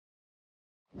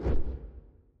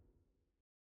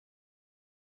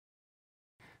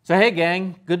So hey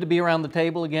gang, good to be around the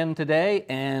table again today,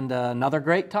 and another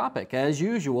great topic. As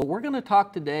usual, we're going to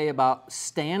talk today about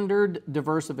standard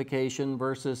diversification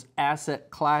versus asset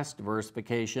class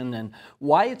diversification and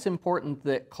why it's important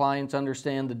that clients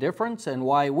understand the difference and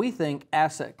why we think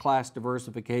asset class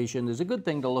diversification is a good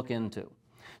thing to look into.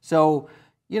 So,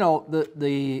 you know,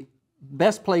 the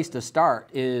best place to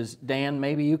start is, Dan,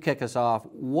 maybe you kick us off.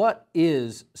 What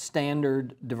is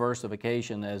standard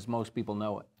diversification as most people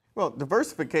know it? Well,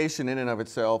 diversification in and of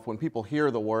itself, when people hear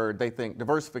the word, they think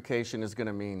diversification is going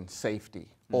to mean safety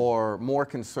or more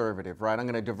conservative, right? I'm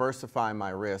going to diversify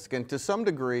my risk. And to some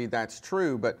degree, that's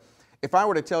true. But if I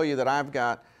were to tell you that I've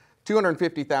got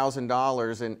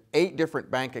 $250,000 in 8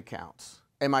 different bank accounts,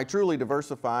 am I truly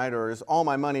diversified, or is all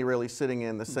my money really sitting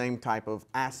in the same type of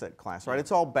asset class, right?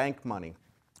 It's all bank money,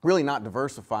 really not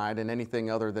diversified in anything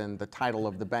other than the title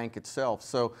of the bank itself.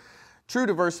 So true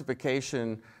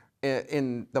diversification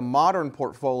in the modern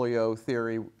portfolio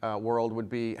theory world would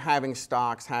be having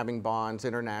stocks, having bonds,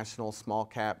 international, small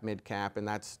cap, mid cap, and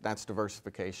that's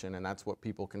diversification, and that's what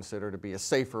people consider to be a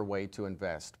safer way to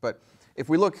invest. But if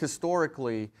we look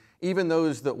historically, even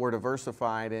those that were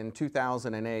diversified in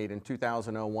 2008 and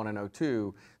 2001 and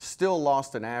 2002 still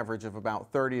lost an average of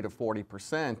about 30 to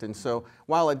 40%. And so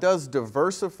while it does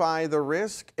diversify the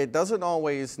risk, it doesn't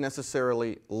always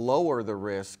necessarily lower the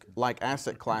risk like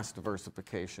asset class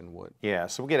diversification would. Yeah,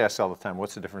 so we get asked all the time,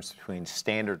 what's the difference between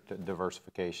standard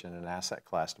diversification and asset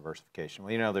class diversification?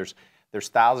 Well, you know, there's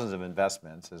thousands of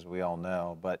investments, as we all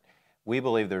know, but we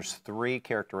believe there's 3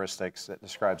 characteristics that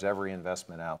describes every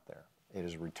investment out there. It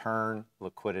is return,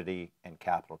 liquidity, and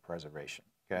capital preservation,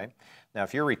 okay? Now,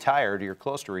 if you're retired or you're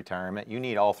close to retirement, you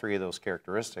need all 3 of those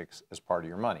characteristics as part of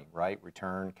your money, right?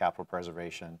 Return, capital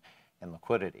preservation, and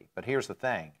liquidity. But here's the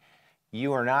thing.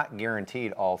 You are not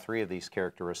guaranteed all 3 of these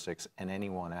characteristics in any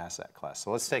one asset class.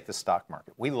 So let's take the stock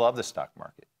market. We love the stock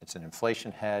market. It's an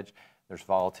inflation hedge. There's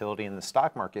volatility in the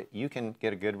stock market. You can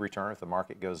get a good return if the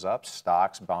market goes up.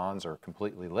 Stocks, bonds are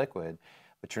completely liquid,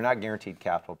 but you're not guaranteed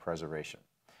capital preservation.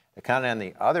 Kind of on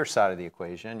the other side of the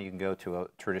equation, you can go to a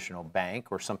traditional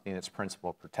bank or something that's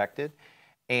principal protected,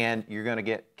 and you're going to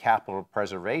get capital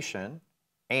preservation,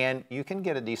 and you can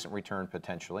get a decent return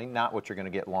potentially, not what you're going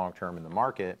to get long-term in the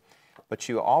market, but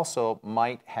you also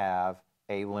might have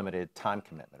a limited time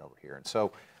commitment over here. And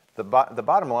so the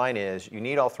bottom line is you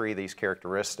need all 3 of these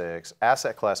characteristics.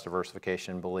 Asset class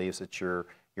diversification believes that your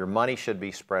money should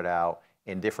be spread out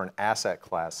in different asset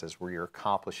classes where you're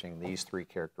accomplishing these 3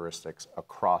 characteristics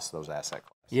across those asset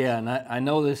classes. Yeah, and I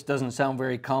know this doesn't sound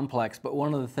very complex, but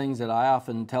one of the things that I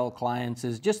often tell clients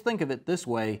is just think of it this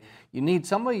way. You need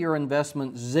some of your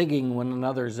investments zigging when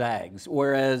another zags,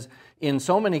 whereas in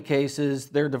so many cases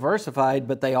they're diversified,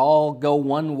 but they all go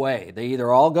one way. They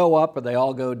either all go up or they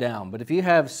all go down. But if you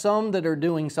have some that are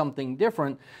doing something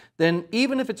different, then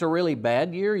even if it's a really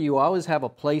bad year, you always have a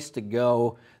place to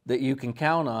go that you can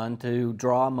count on to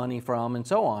draw money from and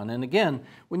so on. And again,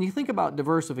 when you think about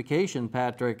diversification,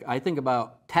 Patrick, I think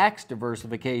about tax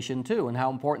diversification too and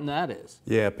how important that is.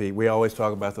 Yeah, Pete, we always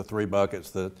talk about the 3 buckets,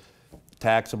 the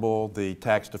taxable, the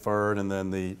tax deferred, and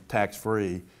then the tax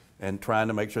free, and trying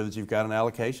to make sure that you've got an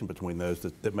allocation between those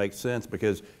that makes sense,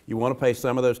 because you want to pay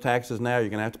some of those taxes now, you're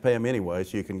going to have to pay them anyway,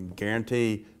 so you can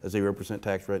guarantee a 0%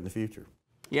 tax rate in the future.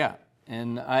 Yeah.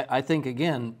 And I think,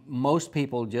 again, most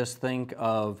people just think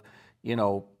of, you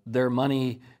know, their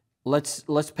money,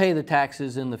 let's pay the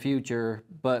taxes in the future,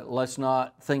 but let's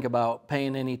not think about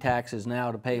paying any taxes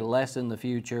now to pay less in the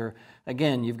future.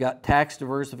 Again, you've got tax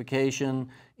diversification,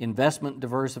 investment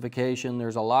diversification.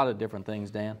 There's a lot of different things,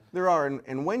 Dan. There are,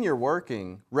 and when you're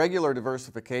working, regular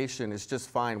diversification is just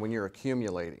fine when you're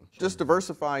accumulating. Just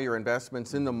diversify your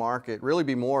investments in the market, really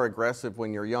be more aggressive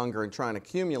when you're younger and trying to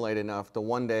accumulate enough to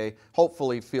one day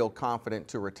hopefully feel confident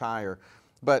to retire.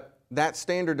 But that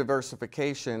standard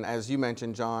diversification, as you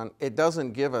mentioned, John, it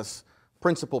doesn't give us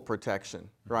principal protection,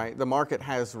 right? The market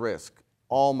has risk.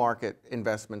 All market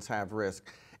investments have risk.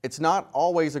 It's not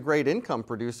always a great income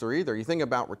producer either. You think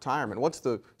about retirement. What's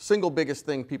the single biggest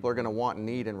thing people are going to want and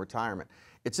need in retirement?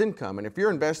 It's income. And if you're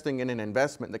investing in an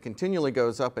investment that continually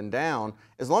goes up and down,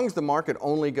 as long as the market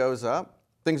only goes up,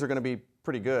 things are going to be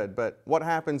pretty good. But what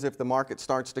happens if the market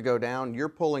starts to go down? You're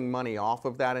pulling money off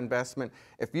of that investment.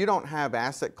 If you don't have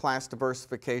asset class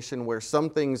diversification where some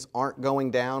things aren't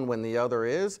going down when the other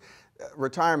is,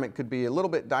 retirement could be a little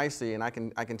bit dicey, and I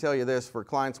can tell you this, for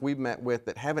clients we've met with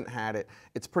that haven't had it,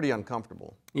 it's pretty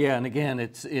uncomfortable. Yeah, and again,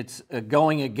 it's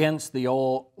going against the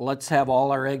old, let's have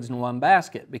all our eggs in one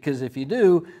basket, because if you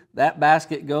do, that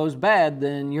basket goes bad,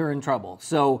 then you're in trouble.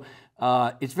 So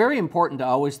It's very important to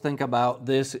always think about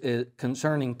this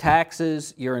concerning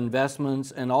taxes, your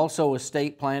investments, and also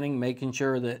estate planning, making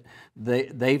sure that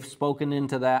they've spoken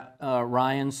into that,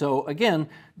 Ryan. So again,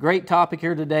 great topic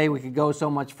here today. We could go so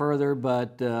much further,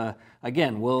 but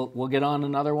again, we'll get on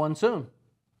another one soon.